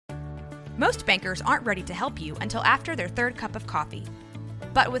Most bankers aren't ready to help you until after their third cup of coffee.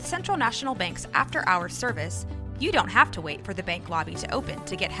 But with Central National Bank's after-hours service, you don't have to wait for the bank lobby to open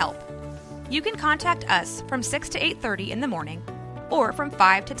to get help. You can contact us from 6 to 8:30 in the morning or from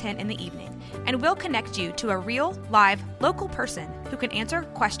 5 to 10 in the evening, and we'll connect you to a real, live, local person who can answer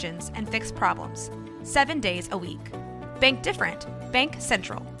questions and fix problems 7 days a week. Bank different. Bank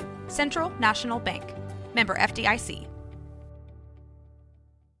Central. Central National Bank. Member FDIC.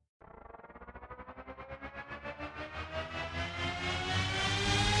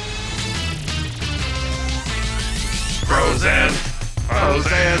 Bros and foes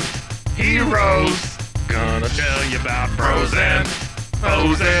and heroes. Gonna tell you about bros and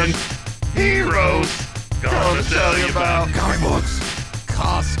foes and heroes. Gonna tell you about comic books,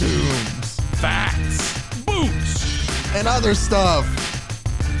 costumes, facts, boots, and other stuff.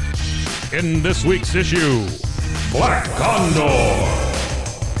 in this week's issue, Black Condor.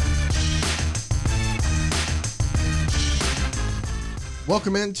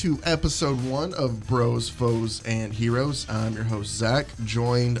 Welcome into episode 1 of Bros, Foes, and Heroes. I'm your host, Zach,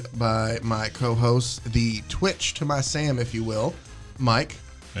 joined by my co-host, the Twitch to my Sam, if you will, Mike.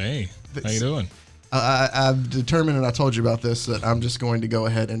 Hey, how you doing? I've determined, and I told you about this, that I'm just going to go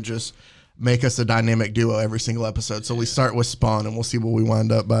ahead and just make us a dynamic duo every single episode. So we start with Spawn, and we'll see where we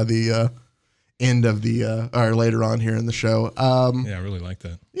wind up by the end of the, or later on here in the show. Yeah, I really like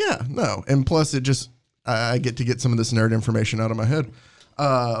that. Yeah, no. And plus, it just, I get to get some of this nerd information out of my head.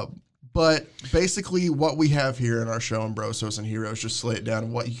 But basically what we have here in our show in Bros, Foes, and Heroes, just to lay it down,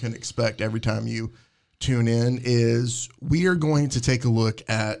 and what you can expect every time you tune in, is we are going to take a look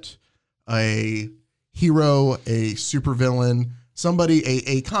at a hero, a supervillain, somebody,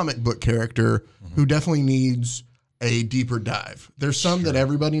 a comic book character who definitely needs a deeper dive. There's some that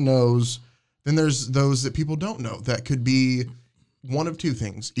everybody knows. Then there's those that people don't know. That could be one of two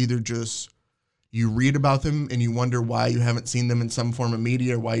things. Either just you read about them and you wonder why you haven't seen them in some form of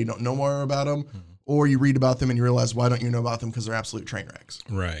media or why you don't know more about them, or you read about them and you realize, why don't you know about them? Because they're absolute train wrecks.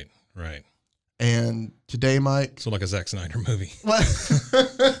 Right, right. And today, Mike. So like a Zack Snyder movie. Well,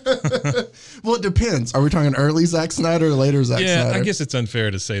 it depends. Are we talking early Zack Snyder or later Zack Snyder? Yeah, I guess it's unfair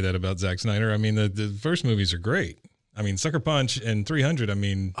to say that about Zack Snyder. I mean, the first movies are great. I mean, Sucker Punch and 300. I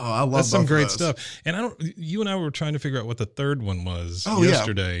mean, I love that's some both great of those stuff. And you and I were trying to figure out what the third one was Oh,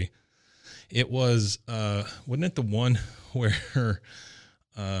 yesterday. Yeah. It was, wasn't it the one where,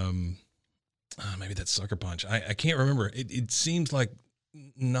 maybe that's Sucker Punch. I can't remember. It seems like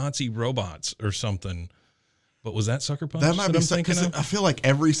Nazi robots or something. But was that Sucker Punch? That might be I'm thinking of? I feel like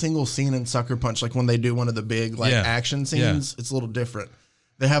every single scene in Sucker Punch, like when they do one of the big action scenes, it's a little different.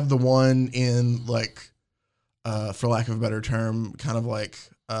 They have the one in like, for lack of a better term, kind of like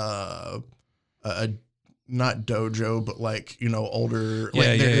a not dojo, but like, older.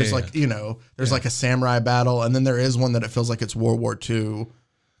 Like there's like, there's like a samurai battle, and then there is one that it feels like it's World War II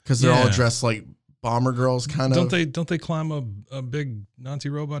because they're all dressed like bomber girls, kind of. Don't they climb a big Nazi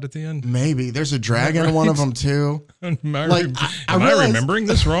robot at the end? Maybe there's a dragon in one of them too. Am I remembering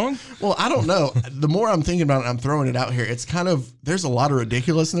this wrong? Well, I don't know. The more I'm thinking about it, I'm throwing it out here. It's kind of, there's a lot of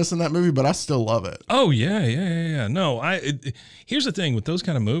ridiculousness in that movie, but I still love it. Oh yeah. No, here's the thing with those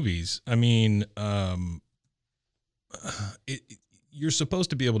kind of movies. I mean, you're supposed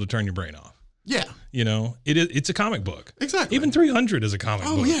to be able to turn your brain off. Yeah. It's a comic book. Exactly. Even 300 is a comic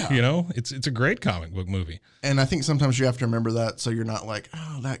book. Yeah. It's a great comic book movie. And I think sometimes you have to remember that so you're not like,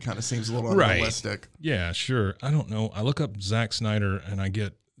 oh, that kind of seems a little unrealistic. Yeah, sure. I don't know. I look up Zack Snyder and I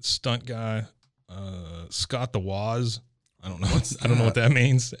get stunt guy, Scott the Woz. I don't know. I don't know what that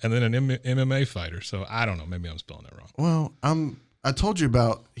means. And then an MMA fighter. So I don't know. Maybe I'm spelling that wrong. Well, I told you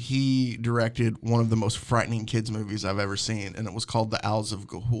about, he directed one of the most frightening kids movies I've ever seen, and it was called The Owls of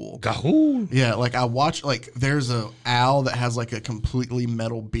Ga'Hoole. Ga'Hoole? Yeah, like I watched, like there's a owl that has like a completely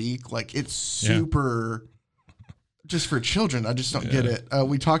metal beak. Like it's super just for children. I just don't get it.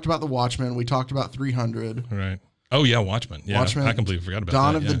 We talked about The Watchmen. We talked about 300. Right. Oh yeah, Watchmen. Yeah, Watchmen, I completely forgot about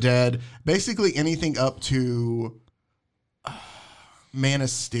Dawn that. of the Dead. Basically anything up to Man of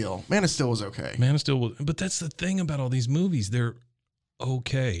Steel. Man of Steel was okay. Man of Steel, but that's the thing about all these movies. They're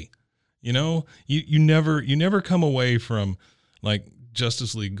okay. You never come away from like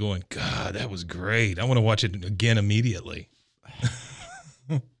Justice League going, God, that was great. I want to watch it again immediately.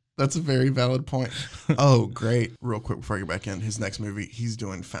 That's a very valid point. Oh, great. Real quick before I get back in, his next movie, he's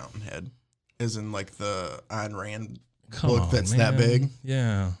doing Fountainhead, as in like the Ayn Rand book that's that big.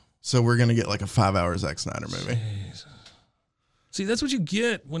 Yeah. So we're going to get like a 5-hour Zack Snyder movie. Jeez. See, that's what you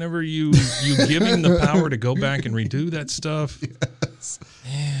get whenever you give him the power to go back and redo that stuff. Yes.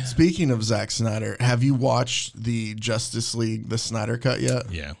 Yeah. Speaking of Zack Snyder, have you watched the Justice League, the Snyder Cut yet?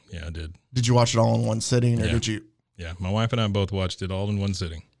 Yeah, I did. Did you watch it all in one sitting, or did you? Yeah, my wife and I both watched it all in one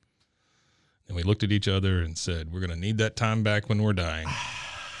sitting. And we looked at each other and said, we're going to need that time back when we're dying.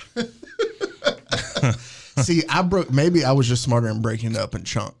 See, maybe I was just smarter in breaking it up in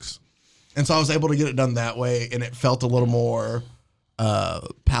chunks. And so I was able to get it done that way, and it felt a little more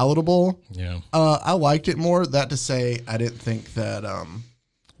palatable. Yeah. I liked it more. That to say, I didn't think that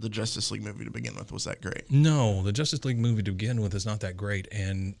the Justice League movie to begin with was that great. No, the Justice League movie to begin with is not that great,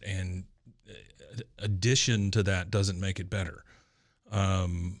 and addition to that doesn't make it better.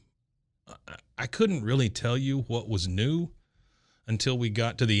 I couldn't really tell you what was new until we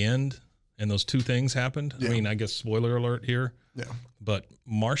got to the end and those two things happened. Yeah. I mean, I guess spoiler alert here. Yeah. But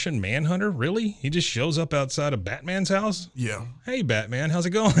Martian Manhunter, really? He just shows up outside of Batman's house? Yeah. Hey, Batman, how's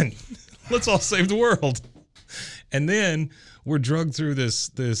it going? Let's all save the world. And then we're drugged through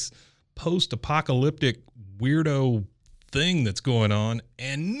this post-apocalyptic weirdo thing that's going on,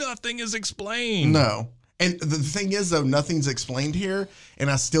 and nothing is explained. No. And the thing is, though, nothing's explained here,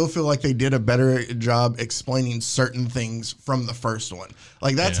 and I still feel like they did a better job explaining certain things from the first one.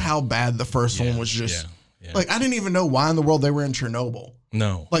 Like, that's how bad the first one was just. Yeah. Like, I didn't even know why in the world they were in Chernobyl.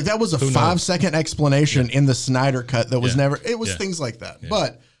 No. Like, that was a 5-second explanation in the Snyder Cut that was never. It was things like that. Yeah.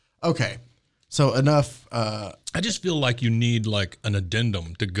 But, okay. So, enough. I just feel like you need, like, an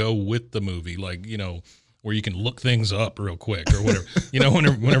addendum to go with the movie. Like, you know, where you can look things up real quick or whatever. You know,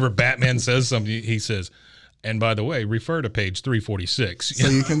 whenever Batman says something, he says, and by the way, refer to page 346. So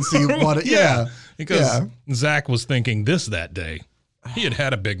you can see what it, because Zach was thinking this that day. He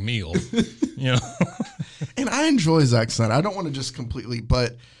had a big meal, you know. And I enjoy Zack Snyder. I don't want to just completely,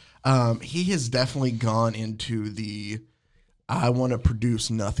 but he has definitely gone into the I want to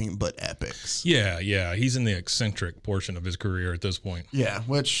produce nothing but epics. Yeah. He's in the eccentric portion of his career at this point. Yeah,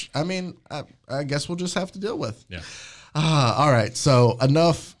 which, I mean, I guess we'll just have to deal with. Yeah. All right, so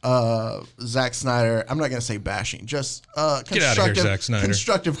enough Zack Snyder. I'm not going to say bashing, just get out of here, Zack Snyder.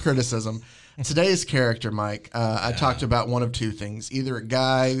 Constructive criticism. Today's character, Mike, I talked about one of two things, either a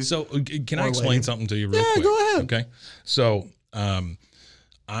guy. So can I explain something to you real quick? Yeah, go ahead. Okay. So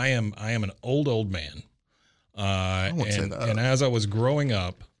I am an old man. And as I was growing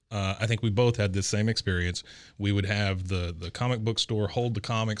up, I think we both had this same experience. We would have the comic book store hold the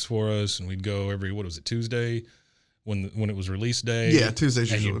comics for us, and we'd go every, Tuesday when it was release day. Yeah,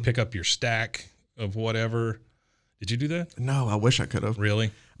 Tuesdays and usually. you'd pick up your stack of whatever. Did you do that? No, I wish I could have.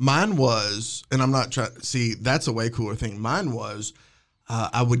 Really? Mine was, and I'm not trying. See, that's a way cooler thing. Mine was,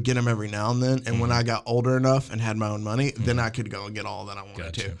 I would get them every now and then, and when I got older enough and had my own money, then I could go and get all that I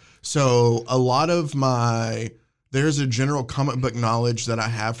wanted to. So a lot of there's a general comic book knowledge that I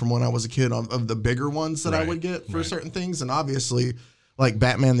have from when I was a kid of the bigger ones that I would get for certain things, and obviously, like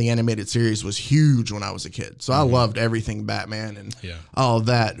Batman the Animated Series was huge when I was a kid, so I loved everything Batman and all of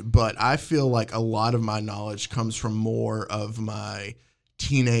that. But I feel like a lot of my knowledge comes from more of my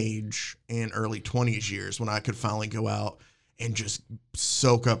teenage and early 20s years when I could finally go out and just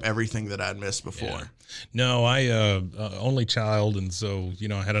soak up everything that I'd missed before. Yeah. No, I only child, and so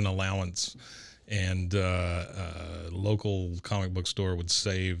I had an allowance, and local comic book store would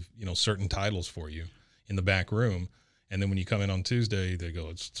save certain titles for you in the back room, and then when you come in on Tuesday, they go,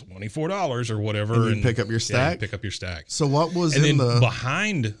 it's $24 or whatever, and pick up your stack. Pick up your stack. So what was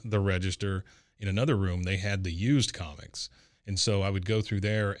behind the register in another room? They had the used comics. And so I would go through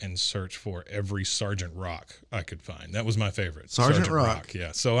there and search for every Sergeant Rock I could find. That was my favorite. Sergeant Rock.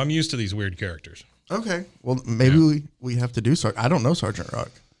 Yeah. So I'm used to these weird characters. Okay. Well, maybe we have to do I don't know Sergeant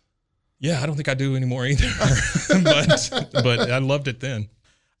Rock. Yeah, I don't think I do anymore either. but I loved it then.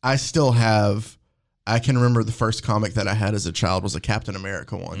 I can remember the first comic that I had as a child was a Captain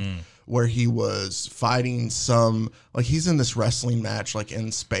America one where he was fighting he's in this wrestling match like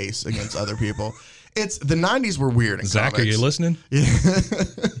in space against other people. It's the 90s were weird in Zach, comics. Are you listening? Yeah.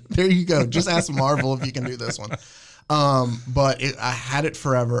 There you go. Just ask Marvel if you can do this one. But I had it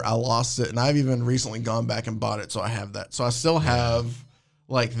forever. I lost it, and I've even recently gone back and bought it, so I have that. So I still have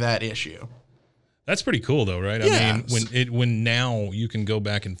like that issue. That's pretty cool, though, right? Yeah. I mean, when now you can go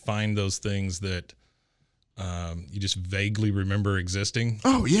back and find those things that you just vaguely remember existing.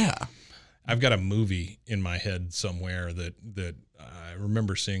 Oh yeah. I've got a movie in my head somewhere that I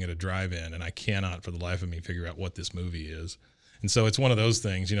remember seeing at a drive-in, and I cannot for the life of me figure out what this movie is. And so it's one of those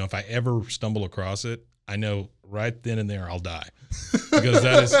things, if I ever stumble across it, I know right then and there I'll die, because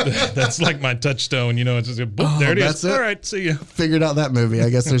that's like my touchstone. It's just boop, there it is. All right, see you. Figured out that movie. I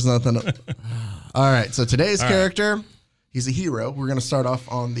guess there's nothing. All right, so today's character, he's a hero. We're going to start off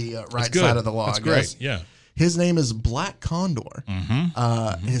on the right side of the log. That's great. Yeah. His name is Black Condor,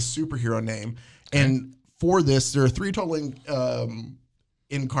 his superhero name. Okay. And for this, there are 3 total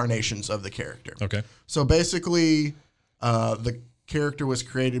incarnations of the character. Okay. So basically, the character was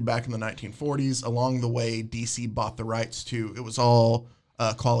created back in the 1940s. Along the way, DC bought the rights to, it was all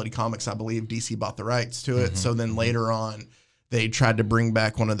Quality Comics, I believe. DC bought the rights to it. So then later on, they tried to bring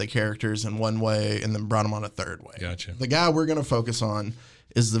back one of the characters in one way and then brought him on a third way. Gotcha. The guy we're going to focus on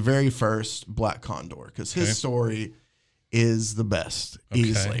is the very first Black Condor, because his story is the best,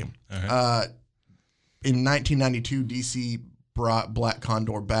 easily. Right. In 1992, DC brought Black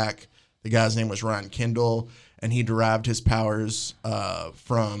Condor back. The guy's name was Ryan Kendall, and he derived his powers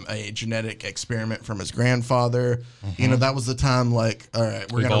from a genetic experiment from his grandfather. You know, that was the time, like, all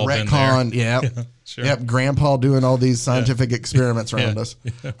right, we're going to retcon. Yep. Sure. Yep. Grandpa doing all these scientific experiments around us.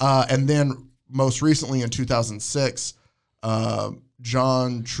 And then most recently in 2006,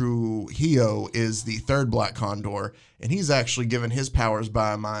 John Trujillo is the third Black Condor, and he's actually given his powers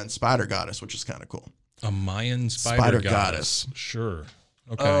by a Mayan spider goddess, which is kind of cool. A Mayan spider goddess. Sure.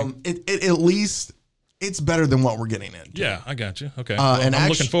 Okay. It at least it's better than what we're getting into. Yeah, I got you. Okay. Well, and I'm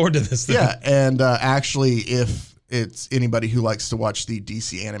looking forward to this thing. Yeah, and actually, if it's anybody who likes to watch the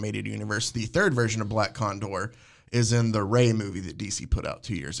DC animated universe, the third version of Black Condor is in the Ray movie that DC put out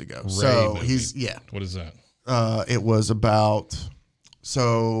 2 years ago. Movie. What is that? It was about.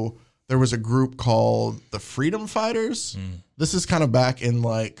 So there was a group called the Freedom Fighters. This is kind of back in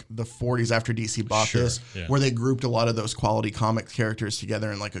like the 40s after DC bought this, where they grouped a lot of those Quality Comics characters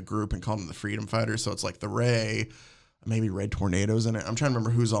together in like a group and called them the Freedom Fighters. So it's like the Ray, maybe Red Tornado's in it. I'm trying to remember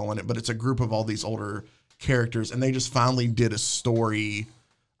who's all in it, but it's a group of all these older characters, and they just finally did a story.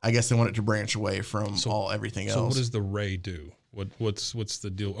 I guess they wanted to branch away from everything else. So what does the Ray do? What's the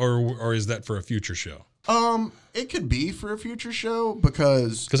deal? Or is that for a future show? It could be for a future show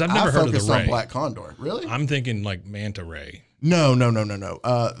because I've never heard of the Ray. On Black Condor. Really? I'm thinking like Manta Ray. No.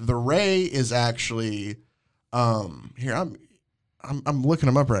 The Ray is actually here. I'm looking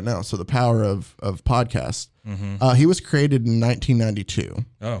him up right now. So the power of podcast. He was created in 1992.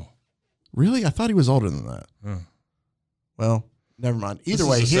 Oh, really? I thought he was older than that. Well, never mind. Either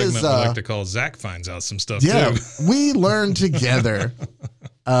way, his segment we like to call Zach finds out some stuff. Yeah, too. we learn together.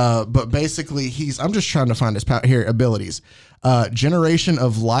 But basically, I'm just trying to find his abilities. Generation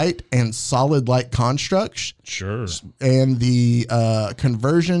of light and solid light constructs. Sure. And the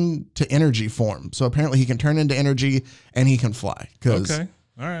conversion to energy form. So apparently he can turn into energy and he can fly. Okay.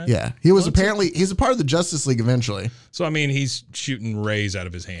 All right. Yeah. He's a part of the Justice League eventually. So, I mean, he's shooting rays out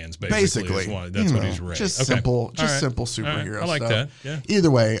of his hands, basically. That's what he's rays. Just simple superhero stuff. I like that. Yeah.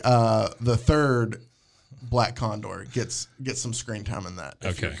 Either way, the third Black Condor gets some screen time in that,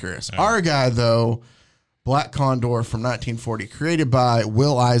 if you're curious. Our guy, though, Black Condor from 1940, created by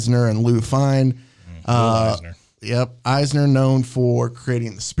Will Eisner and Lou Fine. Will Eisner. Yep. Eisner, known for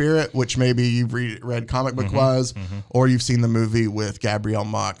creating The Spirit, which maybe you've read comic book wise, or you've seen the movie with Gabrielle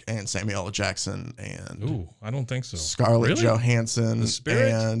Mock and Samuel L. Jackson and Ooh, I don't think so. Scarlett Johansson. The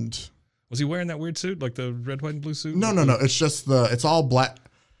Spirit? And was he wearing that weird suit, like the red, white, and blue suit? No. It's just it's all black.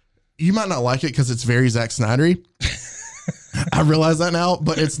 You might not like it because it's very Zack Snyder-y. I realize that now,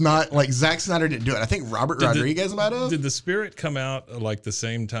 but it's not like Zack Snyder didn't do it. I think Robert Rodriguez might have. Did The Spirit come out like the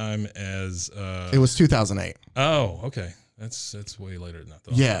same time as? It was 2008. Oh, okay. That's way later than I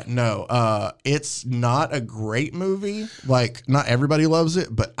thought. Yeah, no. It's not a great movie. Like, not everybody loves it,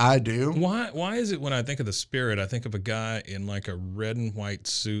 but I do. Why is it when I think of The Spirit, I think of a guy in like a red and white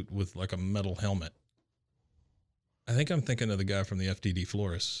suit with like a metal helmet? I think I'm thinking of the guy from the FDD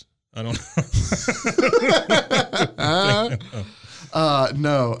Florists. I don't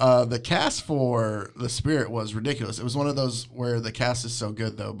know. No, the cast for The Spirit was ridiculous. It was one of those where the cast is so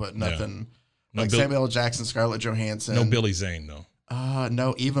good, though, but nothing. No like Samuel L. Jackson, Scarlett Johansson. No Billy Zane, though.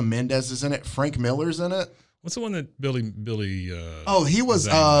 No, Eva Mendes is in it. Frank Miller's in it. What's the one that Billy? He was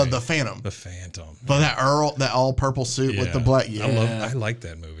Zane the Phantom. The Phantom. But that all purple suit with the black. Yeah, I like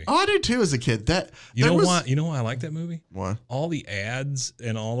that movie. Oh, I do too as a kid. You know why I like that movie? Why? All the ads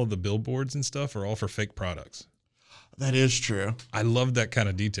and all of the billboards and stuff are all for fake products. That is true. I love that kind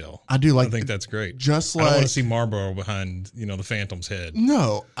of detail. I do like. I think that's great. Just I don't want to see Marlboro behind the Phantom's head.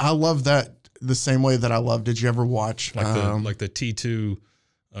 No, I love that the same way that I love. Did you ever watch the T2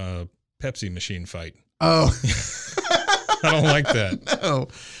 Pepsi machine fight? Oh, I don't like that. No.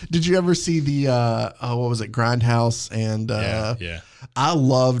 Did you ever see the what was it, Grindhouse and yeah. I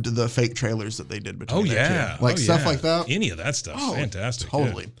loved the fake trailers that they did between stuff like that. Any of that stuff. Fantastic.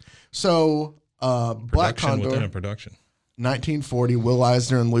 Totally. Yeah. So Black Condor within a production. 1940, Will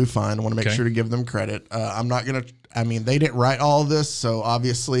Eisner and Lou Fine. I want to make sure to give them credit. I'm not going to they didn't write all of this, so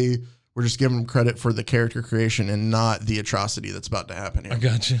obviously We're just giving him credit for the character creation and not the atrocity that's about to happen here. I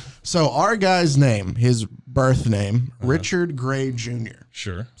got you. So our guy's name, his birth name, Richard Gray Jr.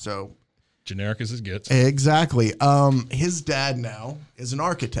 Sure. So Generic as it gets. exactly. His dad now is an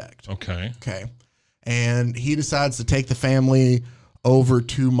architect. Okay. Okay. And he decides to take the family over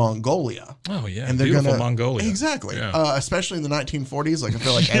to Mongolia. Oh yeah, And they're beautiful gonna, Mongolia. Exactly. Yeah. Especially in the 1940s. Like I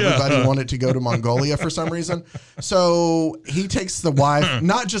feel like everybody wanted to go to Mongolia for some reason. So he takes the wife,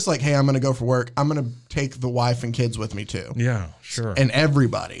 not just like, hey, I'm going to go for work. I'm going to take the wife and kids with me too. Yeah, sure. And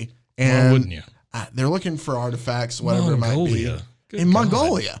everybody. And Why wouldn't you? They're looking for artifacts, whatever it might Mongolia. be. Good in God.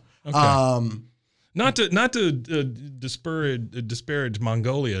 Mongolia. Okay. Not to disparage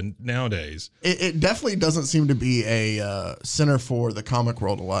Mongolia nowadays. It definitely doesn't seem to be a center for the comic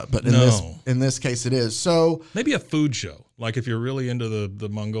world a lot, but No. in this case it is. So Maybe a food show. Like if you're really into the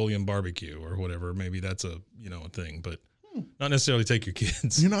Mongolian barbecue or whatever, maybe that's a a thing. But not necessarily take your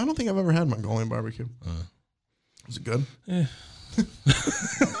kids. I don't think I've ever had Mongolian barbecue. Is it good?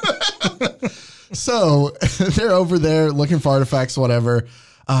 So they're over there looking for artifacts, whatever.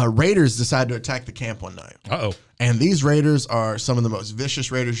 Raiders decide to attack the camp one night. Uh-oh. And these raiders are some of the most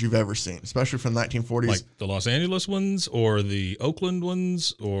vicious raiders you've ever seen, especially from the 1940s. Like the Los Angeles ones or the Oakland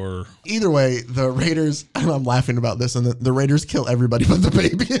ones or... Either way, the raiders, I'm laughing about this, and the raiders kill everybody but the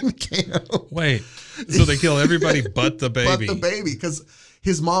baby in camp. Wait. So they kill everybody but the baby. But the baby, because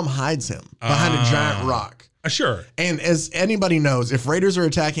his mom hides him behind a giant rock. Sure. And as anybody knows, if raiders are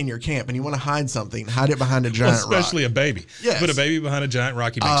attacking your camp and you want to hide something, hide it behind a giant Especially rock. a baby. Yes. Put a baby behind a giant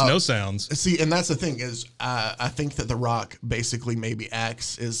rock, he makes no sounds. See, and that's the thing is, I think that the rock basically maybe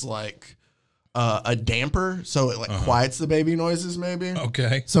acts as like a damper, so it like quiets the baby noises maybe.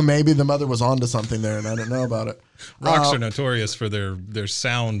 Okay. So maybe the mother was onto something there and I didn't know about it. Rocks are notorious for their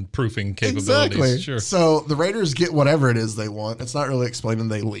soundproofing capabilities. Exactly. Sure. So the raiders get whatever it is they want. It's not really explaining.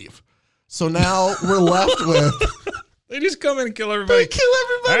 They leave. So now we're left with... They just come in and kill everybody. They kill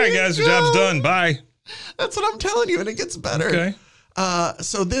everybody. All right, guys, your job's done. Bye. That's what I'm telling you, and it gets better. Okay.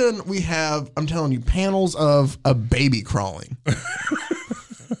 So then we have, I'm telling you, panels of a baby crawling.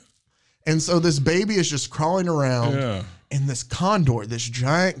 And so this baby is just crawling around, and this condor, this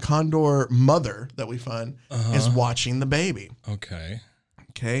giant condor mother that we find, is watching the baby. Okay.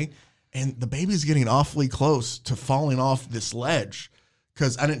 Okay. And the baby's getting awfully close to falling off this ledge.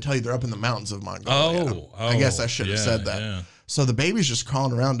 Because I didn't tell you they're up in the mountains of Mongolia. I guess I should have said that. Yeah. So the baby's just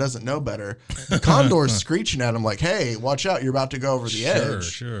crawling around, doesn't know better. The condor's screeching at him like, hey, watch out, you're about to go over the edge.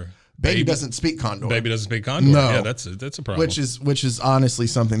 Sure. Baby doesn't speak condor. Baby doesn't speak condor. No. Yeah, that's a problem. Which is honestly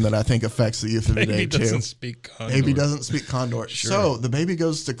something that I think affects the youth of the day, Baby too. doesn't speak condor. Baby doesn't speak condor. Sure. So the baby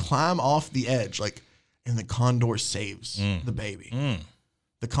goes to climb off the edge, and the condor saves the baby.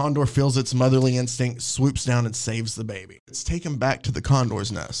 The condor feels its motherly instinct, swoops down and saves the baby. It's taken back to the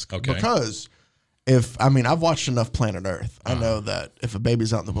condor's nest. Okay. Because I've watched enough Planet Earth. I know that if a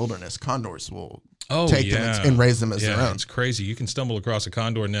baby's out in the wilderness, condors will take them and raise them as their own. It's crazy. You can stumble across a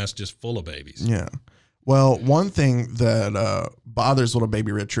condor nest just full of babies. Yeah. Well, one thing that bothers little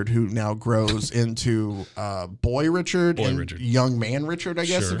baby Richard, who now grows into boy Richard and young man Richard, I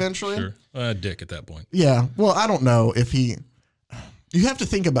guess, eventually. Sure. Dick at that point. Yeah. Well, I don't know if he... You have to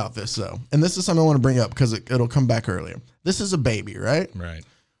think about this, though. And this is something I want to bring up because it'll come back earlier. This is a baby, right? Right.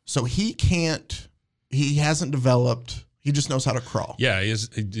 So he hasn't developed, he just knows how to crawl. Yeah, he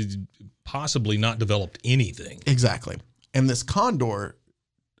possibly not developed anything. Exactly. And this condor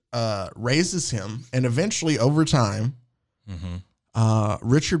raises him, and eventually, over time,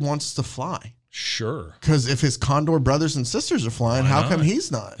 Richard wants to fly. Sure. Because if his condor brothers and sisters are flying, how come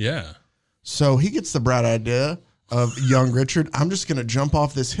he's not? Yeah. So he gets the bright idea of young Richard, I'm just going to jump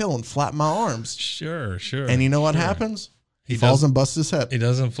off this hill and flap my arms. Sure. And you know what happens? He falls and busts his head. He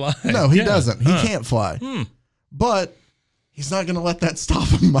doesn't fly. No, he doesn't. He can't fly. But he's not going to let that stop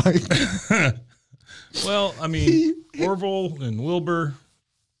him, Mike. Well, I mean, Orville and Wilbur.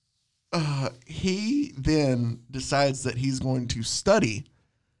 He then decides that he's going to study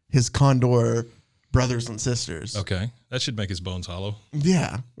his condor brothers and sisters. Okay. That should make his bones hollow.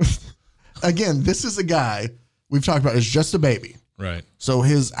 Yeah. Again, this is a guy we've talked about is just a baby. Right. So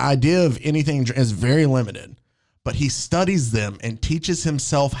his idea of anything is very limited, but he studies them and teaches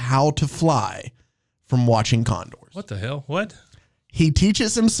himself how to fly from watching condors. What the hell? What? He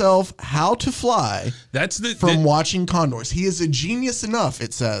teaches himself how to fly from watching condors. He is a genius enough,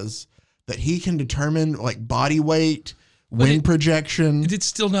 it says, that he can determine like body weight, wind projection. It's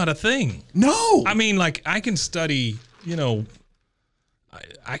still not a thing. No. I mean, like I can study,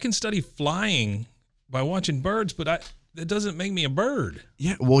 I can study flying by watching birds, but that doesn't make me a bird.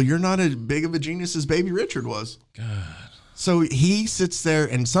 Yeah, well, you're not as big of a genius as baby Richard was. God. So he sits there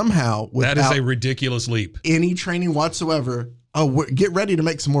and somehow, without That is a ridiculous leap. any training whatsoever, get ready to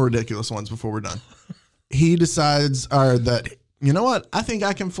make some more ridiculous ones before we're done. He decides that, you know what, I think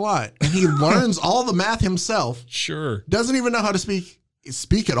I can fly. And he learns all the math himself, Sure. doesn't even know how to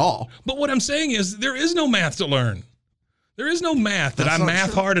speak at all. But what I'm saying is there is no math to learn. There is no math that That's I not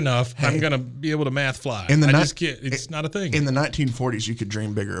math true. hard enough. Hey. I'm going to be able to math fly. In the I ni- just can't. It's not a thing. In the 1940s, you could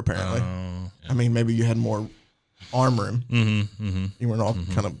dream bigger, apparently. Oh, I mean, maybe you had more arm room. You weren't all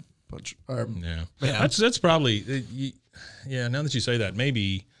kind of bunch. yeah. Yeah. That's probably, yeah, now that you say that,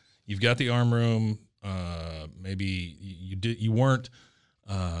 maybe you've got the arm room. Maybe you weren't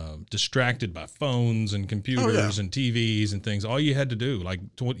distracted by phones and computers and TVs and things. All you had to do, like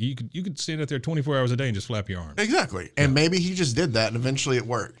you could stand out there 24 hours a day and just flap your arms. Exactly. And maybe he just did that, and eventually it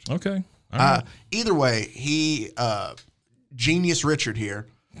worked. Okay. All right. Either way, Genius Richard here,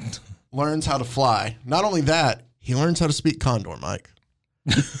 learns how to fly. Not only that, he learns how to speak Condor, Mike.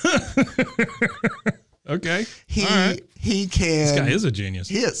 Okay. He All right. he can. This guy is a genius.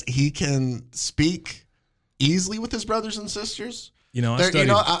 He is. He can speak easily with his brothers and sisters. You know, I There,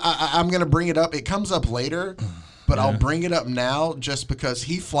 studied. I'm going to bring it up. It comes up later, but I'll bring it up now just because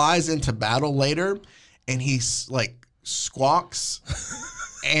he flies into battle later, and he's like squawks,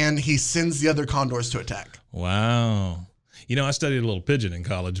 and he sends the other condors to attack. Wow. You know, I studied a little pigeon in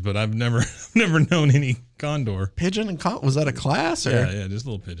college, but I've never known any condor. Pigeon and was that a class or? Yeah, just a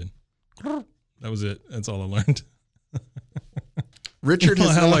little pigeon. That was it. That's all I learned. Richard You know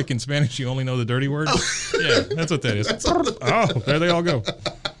has how, now- like in Spanish, you only know the dirty words? Yeah, that's what that is. Oh, there they all go.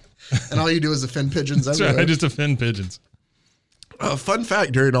 and all you do is offend pigeons That's everywhere. right. I just offend pigeons. Fun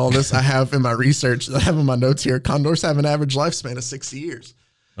fact during all this, I have in my research, I have in my notes here, condors have an average lifespan of 60 years.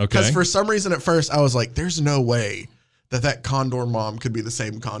 Okay. Because for some reason at first I was like, there's no way that condor mom could be the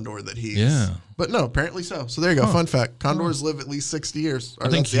same condor that he's. Yeah. But no, apparently so. So there you go. Fun fact. Condors live at least 60 years. Or I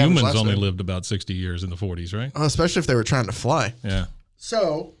think that's the average humans only lifespan. lived about 60 years in the 40s, right? Especially if they were trying to fly. Yeah.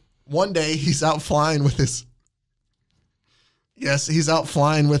 So one day he's out flying with his. Yes, he's out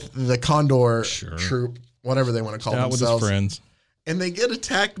flying with the condor Sure. troop, whatever they want to call Out with themselves. his friends. And they get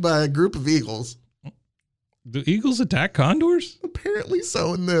attacked by a group of eagles. Do eagles attack condors? Apparently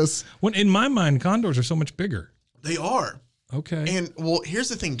so in this. When in my mind, condors are so much bigger. They are. Okay. And well, here's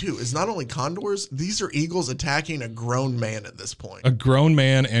the thing too, is not only condors, these are eagles attacking a grown man at this point. A grown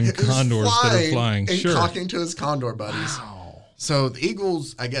man and Who's condors that are flying. and Sure. talking to his condor buddies. So the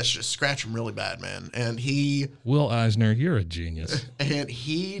eagles, I guess, just scratch him really bad, man. And he Will Eisner, you're a genius.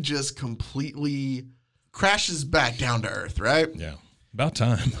 just completely crashes back down to earth, right? Yeah. About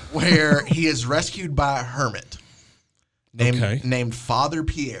time. Where he is rescued by a hermit Okay. named Father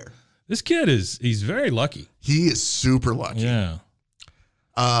Pierre. This kid he's very lucky. He is super lucky. Yeah.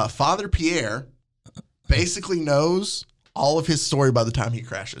 Father Pierre basically knows all of his story by the time he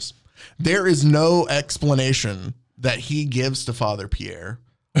crashes. There is no explanation that he gives to Father Pierre.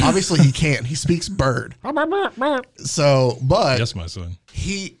 Obviously, he can't. He speaks bird. So, but Yes, my son.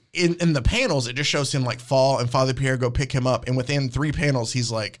 he in the panels, it just shows him like fall, and Father Pierre go pick him up, and within 3 panels, he's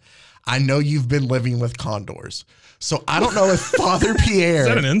like, "I know you've been living with condors." So I don't know if Father Pierre. Is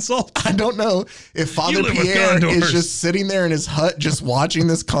that an insult? I don't know if Father live with Pierre is condors. just sitting there in his hut, just watching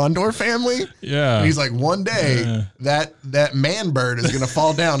this condor family. Yeah. And he's like, one day Yeah. that man bird is going to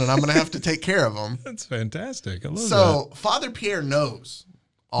fall down, and I'm going to have to take care of him. That's fantastic. I love that. So Father Pierre knows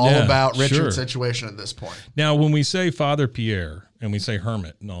all Yeah, about Richard's sure. situation at this point. Now, when we say Father Pierre and we say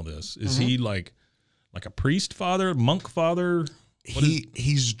hermit and all this, is he Mm-hmm. like a priest father, monk father?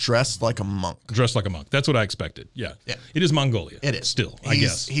 He's dressed like a monk. Dressed like a monk. That's what I expected. Yeah. Yeah. It is Mongolia. It is Still, I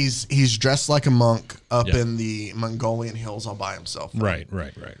guess. He's dressed like a monk up Yeah. in the Mongolian hills all by himself. Right.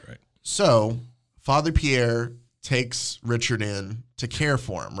 So Father Pierre takes Richard in to care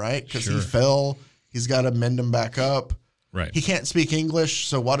for him, right? Because he Sure. fell. He's got to mend him back up. Right. He can't speak English,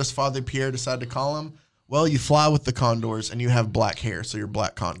 so what does Father Pierre decide to call him? Well, you fly with the condors and you have black hair, so you're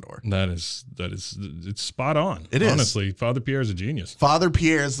Black Condor. That is it's spot on. It is. Honestly, Father Pierre is a genius. Father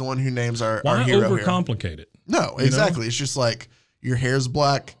Pierre is the one who names our Why hero here. overcomplicate it? No, exactly. It's just like your hair's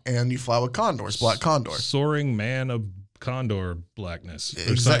black and you fly with condors, Black Condor. Soaring man of condor blackness. Or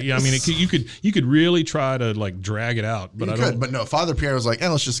Exactly. something. Yeah, I mean, you could really try to like drag it out, but You I could, don't. but no, Father Pierre was like,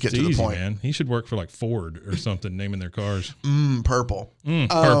 let's just get It's to the easy, point. man. He should work for like Ford or something, naming their cars. Purple.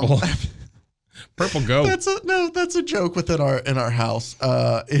 Purple. Purple go. That's a joke within in our house.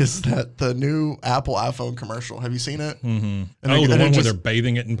 Is that the new Apple iPhone commercial? Have you seen it? Mm-hmm. The one where they're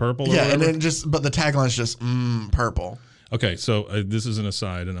bathing it in purple. Or Yeah, and whatever? then but the tagline's just purple. Okay, so this is an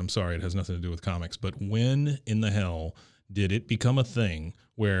aside, and I'm sorry, it has nothing to do with comics, but when in the hell did it become a thing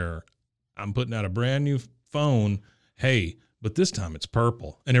where I'm putting out a brand new phone, hey, but this time it's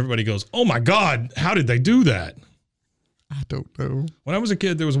purple. And everybody goes, oh my God, how did they do that? I don't know. When I was a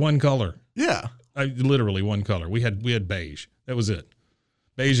kid, there was one color. Yeah. Literally one color. We had beige. That was it.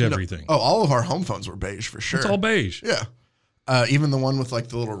 Beige everything. Oh, all of our home phones were beige for sure. It's all beige. Yeah. Even the one with like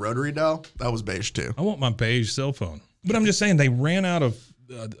the little rotary dial, that was beige too. I want my beige cell phone. But I'm just saying they ran out of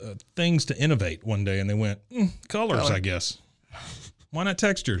things to innovate one day and they went, colors, I guess. Why not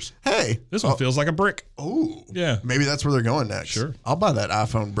textures? Hey. This one feels like a brick. Oh. Yeah. Maybe that's where they're going next. Sure. I'll buy that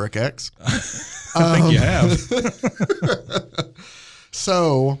iPhone Brick X. I think you have.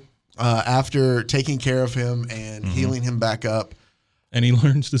 So after taking care of him and healing him back up, And he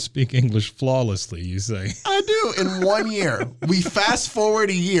learns to speak English flawlessly, you say. I do. In 1 year, we fast forward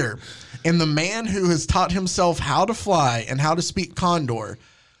a year, and the man who has taught himself how to fly and how to speak Condor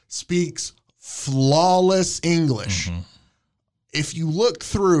speaks flawless English. If you look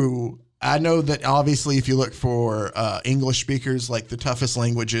through, I know that obviously if you look for English speakers, like the toughest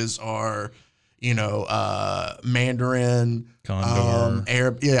languages are, Mandarin, Condor.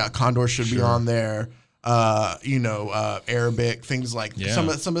 Arab. Yeah, Condor should be on there. Arabic, things like some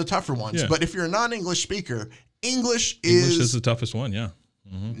of the tougher ones. Yeah. But if you're a non-English speaker, English English is is the toughest one, yeah.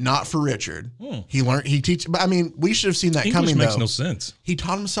 not for Richard. He teaches, but I mean, we should have seen that English coming makes though. no sense. He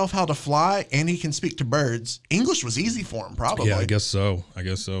taught himself how to fly and he can speak to birds. English was easy for him, probably. Yeah, I guess so.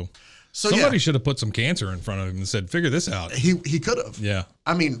 So Somebody should have put some cancer in front of him and said, figure this out. he could have. Yeah.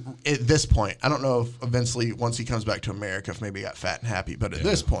 I mean, at this point, I don't know if eventually, once he comes back to America, if maybe he got fat and happy, but at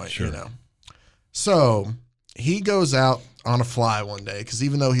this point, sure. So he goes out on a fly one day because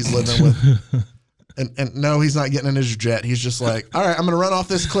even though he's living with, and no, he's not getting in his jet. He's just like, all right, I'm going to run off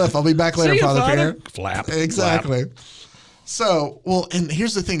this cliff. I'll be back later, See you, Father Pierre. Flap. Exactly. So, and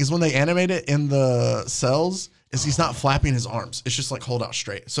here's the thing is when they animate it in the cells, is he's not flapping his arms. It's just like hold out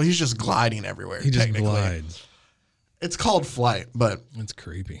straight. So he's just gliding everywhere. He just technically. glides. It's called flight, but It's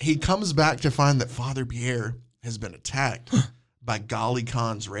creepy. he comes back to find that Father Pierre has been attacked by Ghali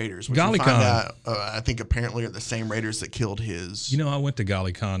Khan's raiders. Which Ghali we find Khan. out, I think apparently are the same raiders that killed his. I went to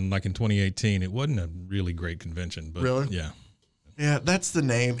Ghali Khan like in 2018. It wasn't a really great convention, but Really? yeah. Yeah, that's the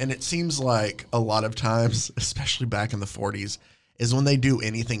name. And it seems like a lot of times, especially back in the 40s, is when they do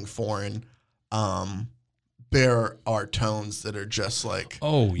anything foreign, there are tones that are just like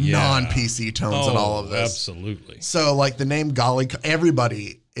non-PC tones and all of this. Absolutely. So like the name Ghali,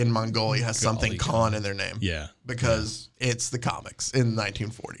 everybody in Mongolia has something Khan in their name. Yeah. Because it's the comics in the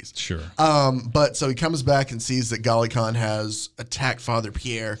 1940s. Sure. But so he comes back and sees that Ghali Khan has attacked Father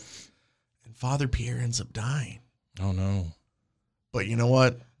Pierre, and Father Pierre ends up dying. Oh, no. But you know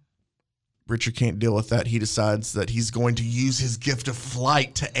what? Richard can't deal with that. He decides that he's going to use his gift of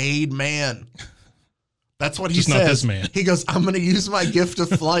flight to aid man. That's what he Just says. not this man. He goes, I'm going to use my gift of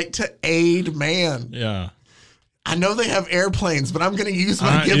flight to aid man. Yeah. I know they have airplanes, but I'm going to use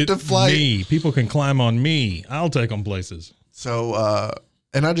my gift of flight. Me. People can climb on me. I'll take them places. So,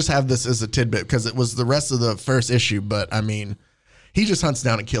 and I just have this as a tidbit because it was the rest of the first issue, but I mean, he just hunts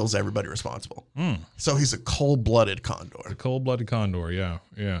down and kills everybody responsible. So he's a cold-blooded condor. A cold-blooded condor, yeah.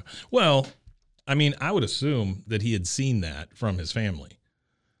 Yeah. Well, I mean, I would assume that he had seen that from his family.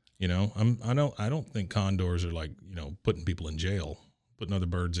 I don't think condors are like, putting people in jail, putting other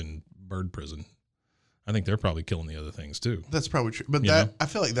birds in bird prison. I think they're probably killing the other things too. That's probably true. But I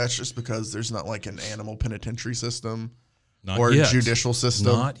feel like that's just because there's not like an animal penitentiary system Not or yet. a judicial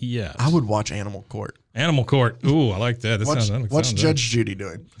system. Not yet. I would watch Animal Court. Animal Court. Ooh, I like that. What's Judge Judy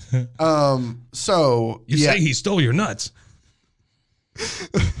doing? So You say he stole your nuts.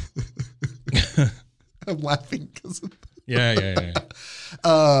 I'm laughing because Yeah.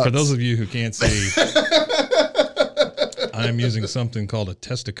 For those of you who can't see, I'm using something called a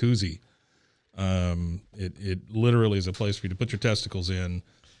testacuzzi. It literally is a place for you to put your testicles in,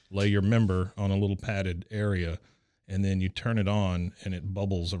 lay your member on a little padded area, and then you turn it on and it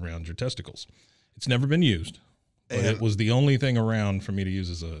bubbles around your testicles. It's never been used, but it was the only thing around for me to use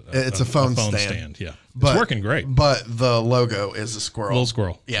as a phone stand. Yeah, But- it's working great. But the logo is a squirrel. Little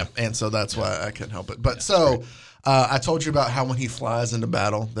squirrel. Yeah, and so that's why I couldn't help it. But I told you about how when he flies into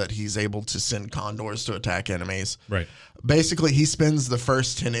battle that he's able to send condors to attack enemies. Right. Basically, he spends the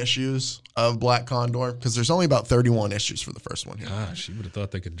first 10 issues of Black Condor because there's only about 31 issues for the first one here. Gosh, you would have thought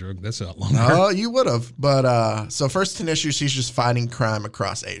they could drug this out longer. Oh, you would have. But so first 10 issues, he's just fighting crime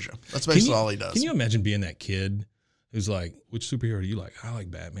across Asia. That's basically all he does. Can you imagine being that kid who's like, which superhero do you like? I like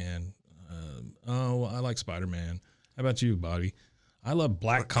Batman. I like Spider-Man. How about you, Bobby? I love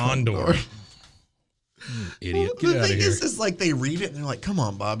Black Condor. Idiot. The Get out of thing here. is like they read it and they're like, "Come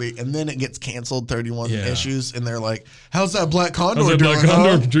on, Bobby," and then it gets canceled 31 Yeah. issues, and they're like, "How's that Black Condor How's that doing?" Black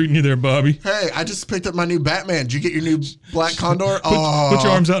Condor huh? treating you there, Bobby? Hey, I just picked up my new Batman. Did you get your new Black Condor? Put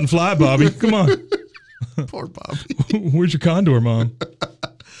your arms out and fly, Bobby. Come on. Poor Bobby. Where's your condor, Mom?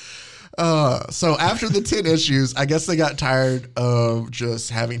 So after the 10 issues, I guess they got tired of just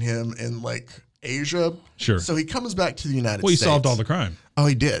having him in like Asia. Sure. So he comes back to the United Well, he States. solved all the crime. Oh,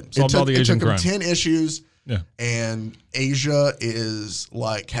 he did. Solved all the Asian it took him crime. 10 issues, Yeah. and Asia is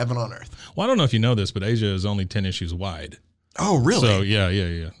like heaven on earth. Well, I don't know if you know this, but Asia is only 10 issues wide. Oh, really? So yeah.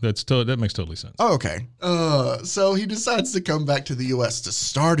 That makes totally sense. Oh, okay. So he decides to come back to the U.S. to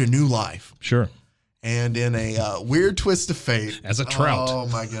start a new life. Sure. And in a weird twist of fate. As a trout. Oh,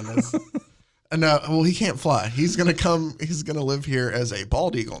 my goodness. No, well, he can't fly. He's going to live here as a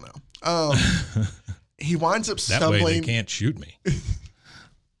bald eagle now. He winds up That stumbling. way they can't shoot me.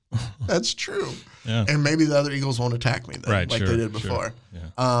 That's true. Yeah. And maybe the other eagles won't attack me then, Right, like sure, they did sure. before. Yeah.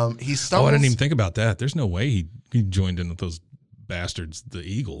 He Oh, stumbles. I didn't even think about that. There's no way he joined in with those bastards, the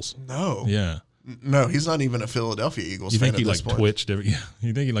Eagles. No. Yeah. No, he's not even a Philadelphia Eagles You fan think he at like this point. twitched every? Yeah.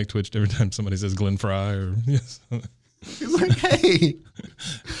 You think he like twitched every time somebody says Glenn Fry or yes? He's like, hey,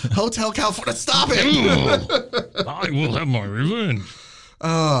 Hotel California, stop it. I will have my revenge.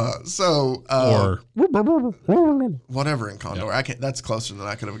 Or Or whatever in Condor. I can't. That's closer than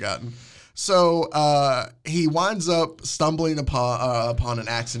I could have gotten. So he winds up stumbling upon an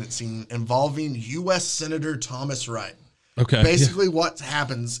accident scene involving U.S. Senator Thomas Wright. okay. Basically, what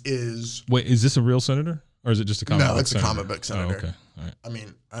happens is Wait, is this a real senator or is it just a comic book? it's a senator? comic book senator. Oh, okay. All right. I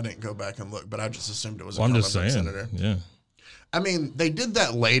mean, I didn't go back and look, but I just assumed it was a Well, I'm comic just book saying. senator. Yeah. I mean, they did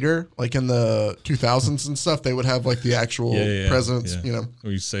that later, like in the 2000s and stuff. They would have like the actual presidents, yeah. you know.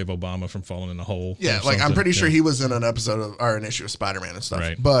 Or you save Obama from falling in a hole. Yeah, or like I'm something. pretty sure Yeah. he was in an episode of or an issue of Spider-Man and stuff.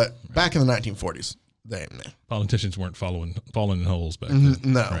 Right. But back in the 1940s, they Politicians weren't falling in holes back then.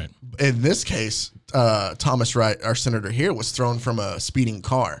 no. Right. In this case, Thomas Wright, our senator here, was thrown from a speeding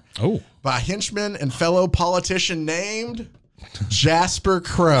car Oh. by a henchman and fellow politician named Jasper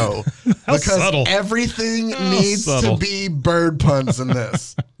Crow. Because subtle. everything needs subtle. to be bird puns in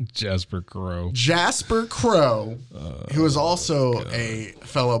this. Jasper Crow. Jasper Crow, who is also a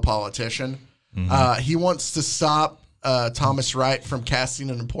fellow politician, he wants to stop Thomas Wright from casting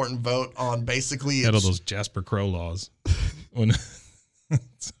an important vote on basically Had all those Jasper Crow laws. When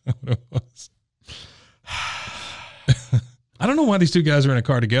that's what it was. I don't know why these two guys are in a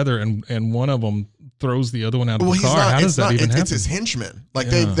car together and one of them throws the other one out of the car. How does that even happen? It's his henchmen. Like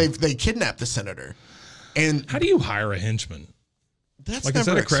Yeah. they kidnapped the senator, and How do you hire a henchman? that's Like, is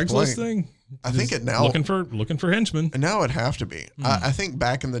that never a Craigslist explained. thing? I think Just it now. looking for henchmen. And now it'd have to be. Hmm. I think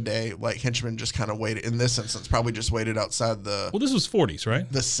back in the day, like henchmen just kind of waited. In this instance, probably just waited outside Well, this was 40s,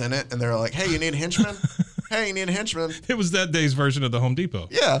 right? the Senate, and they're like, "Hey, you need a henchman? Hey, you need a henchman? It was that day's version of the Home Depot.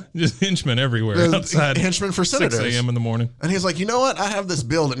 Yeah, Just henchmen everywhere There's outside. henchmen for 6 senators." a.m. in the morning. And he's like, "You know what? I have this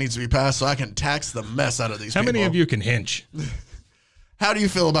bill that needs to be passed so I can tax the mess out of these How people. many of you can hench? How do you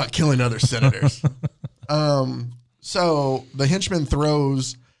feel about killing other senators?" So the henchman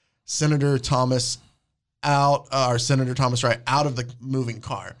throws Senator Thomas out, or Senator Thomas Wright out of the moving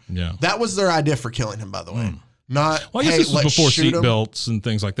car. Yeah. That was their idea for killing him, by the way. Not, Well, I guess hey, this was let's before shoot him. seatbelts and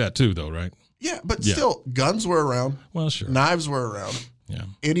things like that too, though, right? Yeah, but Yeah. still, guns were around, Well, sure. knives were around, Yeah.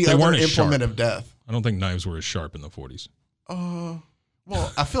 any They other weren't as implement sharp. of death. I don't think knives were as sharp in the 40s.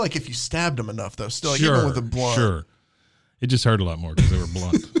 Well, I feel like if you stabbed him enough, though, still, like, Sure. even with a blunt. Sure. It just hurt a lot more because they were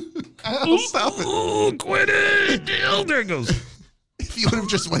blunt. Stop it. Oh, quit it. Oh, there it goes. If you would have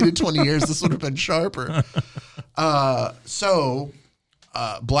just waited 20 years, this would have been sharper. So,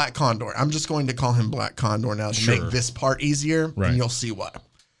 Black Condor. I'm just going to call him Black Condor now to Sure. make this part easier, Right. and you'll see why.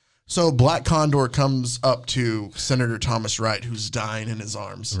 So, Black Condor comes up to Senator Thomas Wright, who's dying in his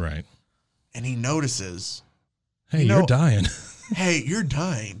arms, Right. and he notices, Hey, You know- you're dying. hey, you're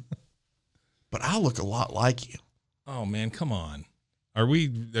dying, but I look a lot like you. Oh, man, come on.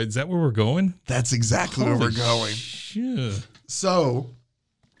 Is that where we're going? That's exactly where we're Holy going. Shit. So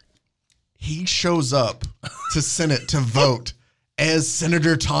he shows up to Senate to vote as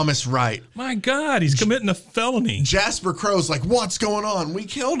Senator Thomas Wright. My God, he's committing a felony. Jasper Crow's like, "What's going on? We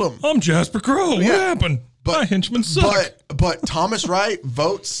killed him." I'm Jasper Crow. What Yeah. happened? My henchmen suck. But Thomas Wright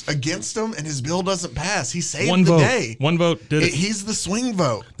votes against him, and his bill doesn't pass. He saved One the vote. day. One vote did it. He's the swing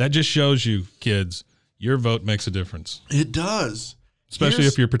vote. That just shows you, kids, your vote makes a difference, It does. especially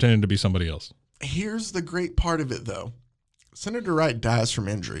if you're pretending to be somebody else. Here's the great part of it, though. Senator Wright dies from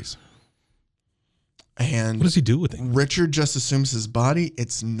injuries. And What does he do with him? Richard just assumes his body.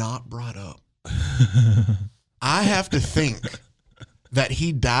 It's not brought up. I have to think that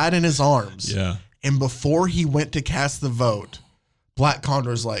he died in his arms. Yeah. And before he went to cast the vote, Black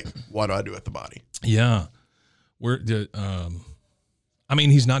Condor's like, what do I do with the body? Yeah. I mean,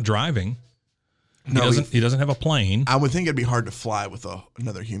 he's not driving. He doesn't have a plane. I would think it'd be hard to fly with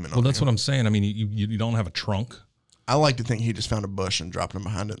another human. Well, that's what I'm saying. I mean, you don't have a trunk. I like to think he just found a bush and dropped him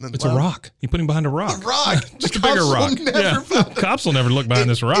behind it. It's a rock. He put him behind a rock. A rock. Just a bigger rock. Cops will never look behind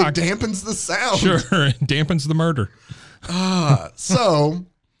this rock. It dampens the sound. Sure. It dampens the murder. So,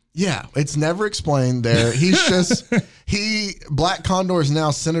 yeah, it's never explained there. He's just, Black Condor is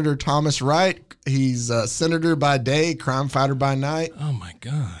now Senator Thomas Wright. He's a senator by day, crime fighter by night. Oh, my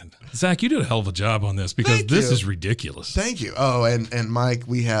God. Zach, you did a hell of a job on this because this is ridiculous. Thank you. Oh, and Mike,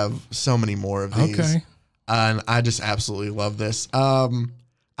 we have so many more of these. Okay. And I just absolutely love this. I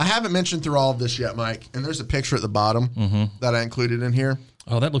haven't mentioned through all of this yet, Mike, and there's a picture at the bottom that I included in here.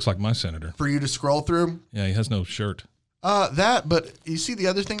 Oh, that looks like my senator. For you to scroll through. Yeah, he has no shirt. But you see the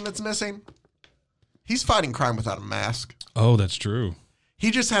other thing that's missing? He's fighting crime without a mask. Oh, that's true.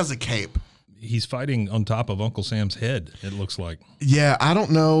 He just has a cape. He's fighting on top of Uncle Sam's head, it looks like. Yeah, I don't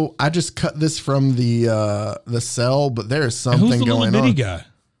know. I just cut this from the cell, but there is something going on. Who's the little bitty guy?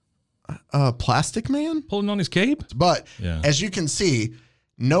 Plastic Man? Pulling on his cape? But as you can see,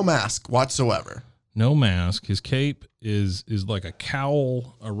 no mask whatsoever. No mask. His cape is like a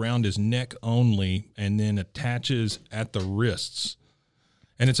cowl around his neck only, and then attaches at the wrists.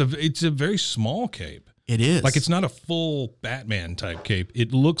 And it's a very small cape. It is. Like, it's not a full Batman type cape.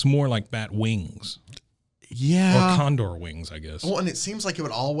 It looks more like bat wings. Yeah. Or condor wings, I guess. Well, and it seems like it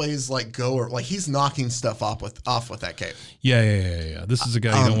would always like he's knocking stuff off with that cape. Yeah. This is a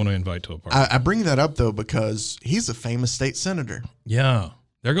guy you don't want to invite to a party. I bring that up though because he's a famous state senator. Yeah.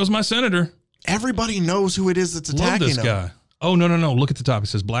 There goes my senator. Everybody knows who it is that's attacking him. Love this guy. Oh, no. Look at the top. It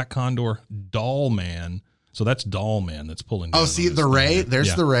says Black Condor, Doll Man. So that's Doll Man that's pulling down. Oh, see the ray?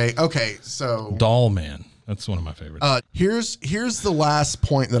 There's the ray. Okay, so Doll Man. That's one of my favorites. Here's the last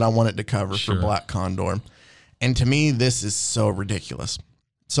point that I wanted to cover for Black Condor. And to me, this is so ridiculous.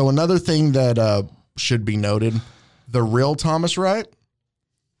 So another thing that should be noted, the real Thomas Wright,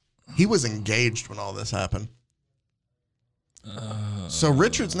 he was engaged when all this happened. So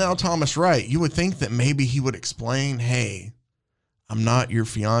Richard's now Thomas Wright. You would think that maybe he would explain, hey, I'm not your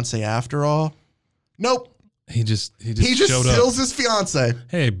fiance after all. Nope. He just showed up. Steals his fiance.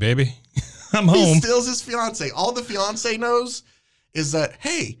 Hey, baby, I'm home. He steals his fiance. All the fiance knows is that,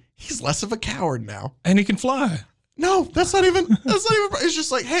 hey, he's less of a coward now. And he can fly. No, that's not even, it's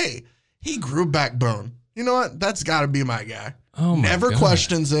just like, hey, he grew backbone. You know what? That's got to be my guy. Oh, my Never God.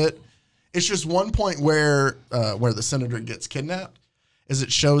 questions it. It's just one point where the senator gets kidnapped is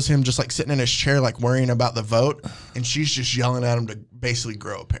it shows him just like sitting in his chair, like worrying about the vote. And she's just yelling at him to basically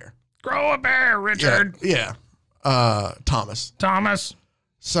grow a pair. Grow a pair, Richard. Yeah. Thomas.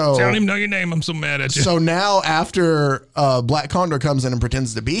 So I don't even know your name. I'm so mad at you. So now after Black Condor comes in and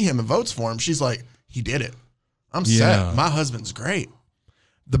pretends to be him and votes for him, she's like, he did it. I'm set. My husband's great.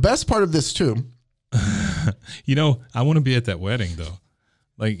 The best part of this too. I want to be at that wedding though.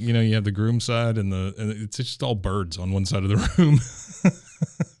 Like, you have the groom side and it's just all birds on one side of the room.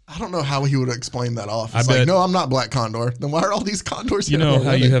 I don't know how he would explain that off. It's like, no, I'm not Black Condor. Then why are all these condors here? You know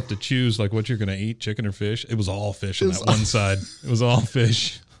how you have to choose like what you're going to eat, chicken or fish? It was all fish on that one side. It was all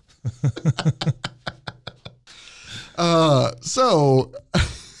fish. So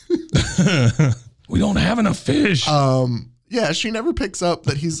we don't have enough fish. Yeah, she never picks up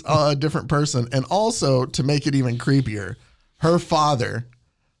that he's a different person. And also, to make it even creepier, her father,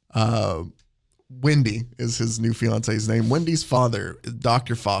 Wendy is his new fiance's name. Wendy's father,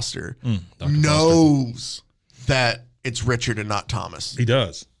 Dr. Foster, knows that it's Richard and not Thomas. He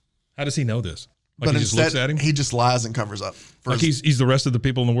does. How does he know this? Like, but he instead, just looks at him? He just lies and covers up. Like he's the rest of the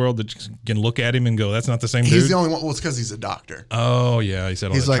people in the world that can look at him and go, that's not the same dude? He's the only one. Well, it's because he's a doctor. Oh, yeah. He said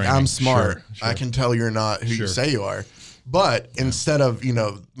all He's that like, training. I'm smart. Sure. I can tell you're not who you say you are. But instead of,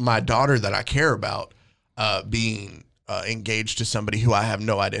 my daughter that I care about being engaged to somebody who I have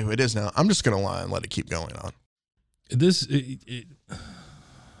no idea who it is now, I'm just going to lie and let it keep going on.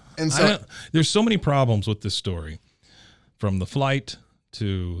 And so there's so many problems with this story, from the flight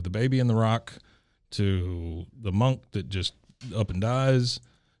to the baby in the rock to the monk that just up and dies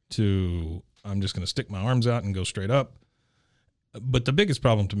to I'm just going to stick my arms out and go straight up. But the biggest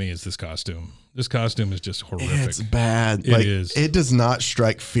problem to me is this costume. This costume is just horrific. It's bad. It is. It does not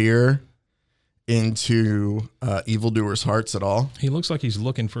strike fear into evildoers' hearts at all. He looks like he's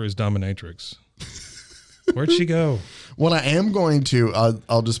looking for his dominatrix. Where'd she go? What I am going to,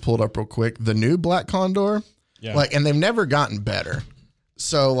 I'll just pull it up real quick. The new Black Condor, and they've never gotten better.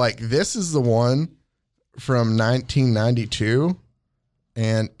 So, this is the one from 1992.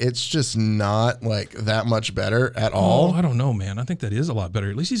 and it's just not like that much better at all. Oh, I don't know, man. I think that is a lot better.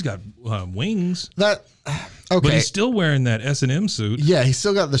 At least he's got wings. That okay. But he's still wearing that S&M suit. Yeah, he's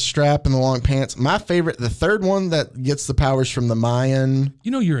still got the strap and the long pants. My favorite, the third one that gets the powers from the Mayan.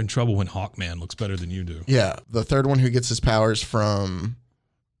 You know you're in trouble when Hawkman looks better than you do. Yeah, the third one who gets his powers from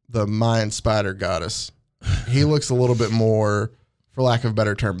the Mayan spider goddess. He looks a little bit more, for lack of a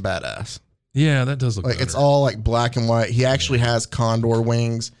better term, badass. Yeah, that does look Like better. it's all like black and white. He actually has condor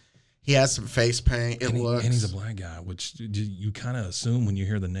wings. He has some face paint. and he's a black guy, which you kind of assume when you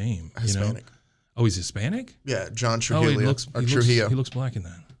hear the name. Hispanic. You know? Oh, he's Hispanic? Yeah, John Oh, Trujillo. Trujillo. he looks black in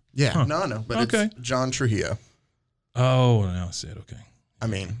that. Yeah, Huh. no, but Okay. it's John Trujillo. Oh, now I see it. Okay. I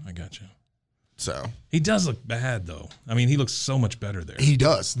mean, I got you. so He does look bad, though. I mean, he looks so much better there. he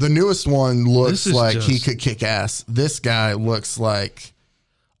does. The newest one looks This is like he just- could kick ass. This guy looks like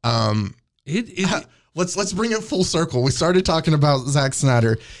let's bring it full circle. We started talking about Zack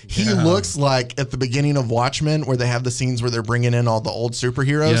Snyder. He looks like at the beginning of Watchmen, where they have the scenes where they're bringing in all the old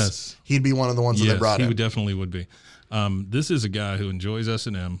superheroes. Yes. He'd be one of the ones that they brought he in. would definitely would be. This is a guy who enjoys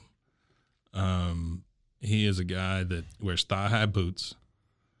S&M. He is a guy that wears thigh-high boots.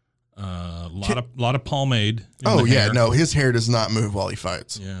 Lot of pomade. Oh the yeah, hair. no, his hair does not move while he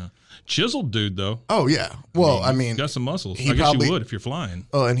fights. Yeah, chiseled dude though. Oh yeah. Well, I mean, got some muscles. he I guess probably- you would if you're flying.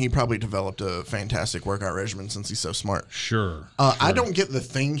 oh, and he probably developed a fantastic workout regimen since he's so smart. Sure. I don't get the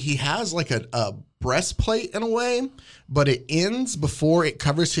thing. He has like a breastplate in a way, but it ends before it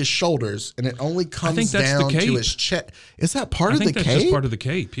covers his shoulders, and it only comes think that's the down to cape. his chest. Is that part I of think the that's cape? just part of the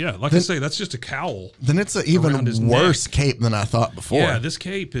cape. Yeah, like I say, that's just a cowl. Then it's an even around his worse neck. cape than I thought before. Yeah, this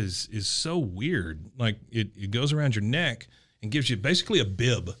cape is so weird. Like it goes around your neck and gives you basically a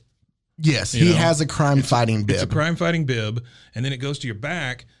bib. Yes, You he know, has a crime-fighting It's a bib. crime-fighting bib, and then it goes to your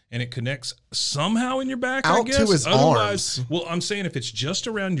back, and it connects somehow in your back, I Out to guess. his Otherwise, arms. well, I'm saying if it's just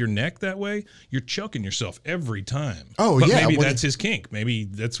around your neck that way, you're choking yourself every time. Oh, but yeah, maybe when that's his kink. Maybe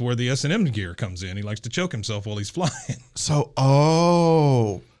that's where the S&M gear comes in. He likes to choke himself while he's flying. So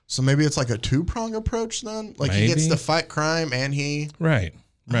maybe it's like a two-prong approach then? Like he gets Maybe. to fight crime and he... Right.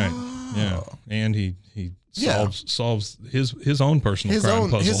 Yeah, and he Yeah. solves his own personal crime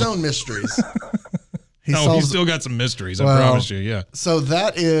puzzle. his own mysteries. He No, he's solves still got some mysteries. Well, I promise you. Yeah. So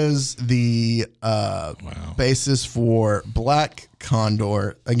that is the basis for Black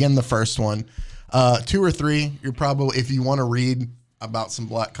Condor. Again, the first one. 2 or 3, you're probably, if you want to read about some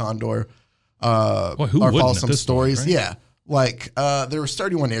Black Condor Boy, who or wouldn't follow at some this point, stories. right? Yeah. Like there was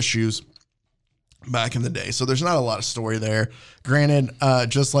 31 issues back in the day. So there's not a lot of story there. Granted,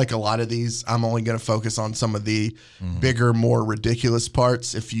 just like a lot of these, I'm only going to focus on some of the bigger, more ridiculous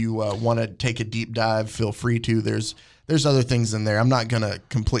parts. If you want to take a deep dive, feel free to. There's other things in there. I'm not going to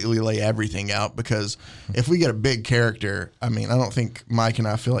completely lay everything out because if we get a big character, I mean, I don't think Mike and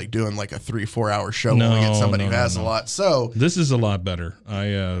I feel like doing like a 3-4 hour show when we get somebody who has a lot. So This is a lot better. I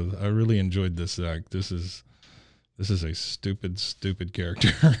really enjoyed this, Zach. This is a stupid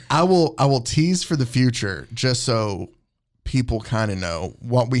character. I will tease for the future just so people kind of know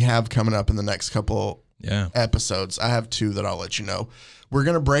what we have coming up in the next couple Yeah. episodes. I have 2 that I'll let you know. We're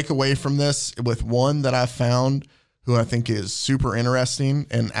going to break away from this with one that I found who I think is super interesting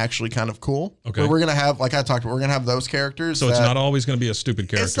and actually kind of cool. Okay. But we're going to have, like I talked about, we're going to have those characters. So it's that- not always going to be a stupid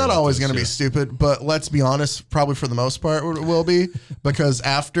character. It's not like always this, going to be yeah. stupid, but let's be honest, probably for the most part it will be, because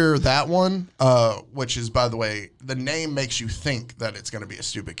after that one, which is, by the way, the name makes you think that it's going to be a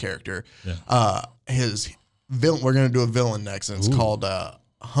stupid character. Yeah. His villain, we're going to do a villain next, and it's called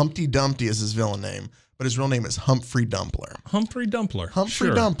Humpty Dumpty is his villain name, but his real name is Humphrey Dumpler. Humphrey Dumpler. Humphrey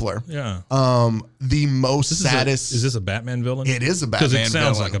Sure. Dumpler. Yeah. The most saddest. Is this a Batman villain? It is a Batman Because it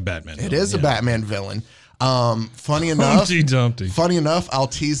sounds villain. like a Batman It villain. is a yeah. Batman villain. Funny enough, Humpty Dumpty. Funny enough, I'll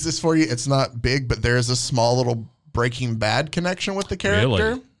tease this for you. It's not big, but there is a small little Breaking Bad connection with the character.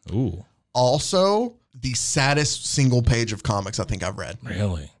 Really? Ooh. Also, the saddest single page of comics I think I've read.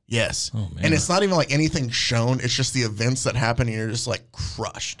 Really? Yes. Oh, man. And it's not even like anything shown. It's just the events that happen and you're just like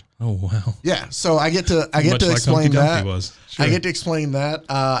crushed. Oh wow. Yeah. So I get to Much like explain Humpty that. Dumpty was. Sure. I get to explain that.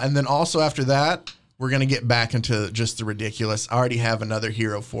 And then also after that, we're going to get back into just the ridiculous. I already have another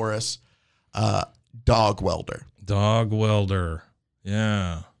hero for us. Dog Welder. Dog Welder.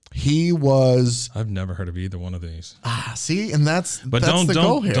 Yeah. He was I've never heard of either one of these. see, and that's But the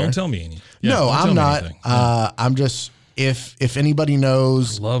goal here. don't tell me any. Yeah, no, don't tell I'm me not. anything. I'm just if anybody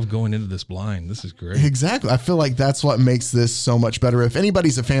knows Love going into this blind. This is great. exactly, I feel like that's what makes this so much better. If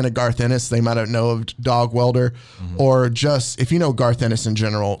anybody's a fan of Garth Ennis, they might know of Dog Welder, or just if you know Garth Ennis in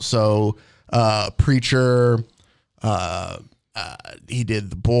general. So, Preacher, he did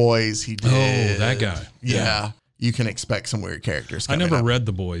The Boys. He did that guy. Yeah. you can expect some weird characters I coming never up. read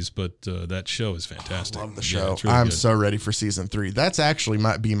The Boys, but that show is fantastic. Love the Yeah, show. it's really I'm good. so ready for season 3. That's actually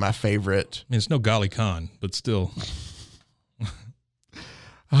might be my favorite. I mean, it's no Golly Khan, but still.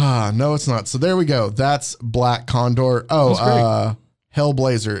 No, it's not. So there we go. That's Black Condor.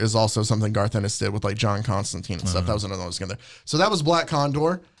 Hellblazer is also something Garth Ennis did with like John Constantine and stuff. That was another one I was going to. So that was Black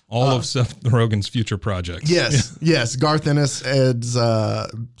Condor. All of Seth Rogen's future projects. Yes. Garth Ennis is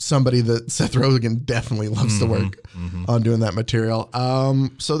somebody that Seth Rogen definitely loves to work on doing that material.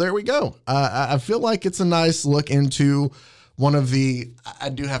 So there we go. I feel like it's a nice look into one of the. I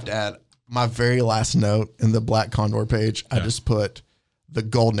do have to add my very last note in the Black Condor page. I just put the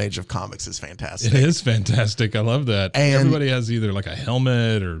golden age of comics is fantastic. It is fantastic. I love that. And everybody has either like a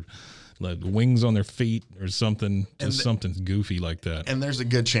helmet or like wings on their feet or something, something goofy like that. And there's a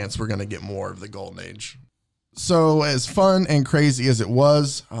good chance we're going to get more of the golden age. So as fun and crazy as it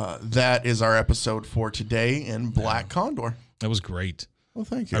was, that is our episode for today in Black Condor. That was great. Well,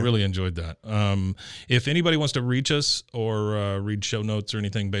 thank you. I really enjoyed that. If anybody wants to reach us or read show notes or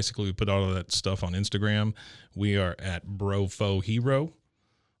anything, basically we put all of that stuff on Instagram. We are at BroFoHero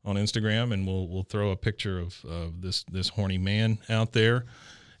on Instagram, and we'll throw a picture of this horny man out there.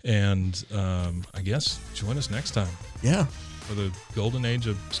 And I guess join us next time. Yeah. For the golden age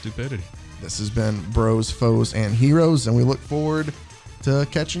of stupidity. This has been Bros, Foes, and Heroes, and we look forward to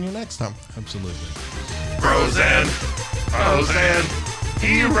catching you next time. Absolutely. Bros and foes and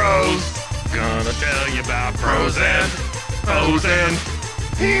heroes. Gonna tell you about bros and foes and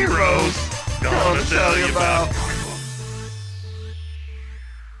heroes. Gonna tell you about.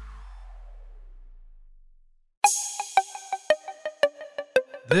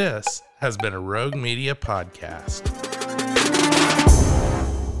 This has been a Rogue Media podcast.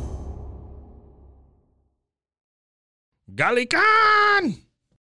 Golly Khan!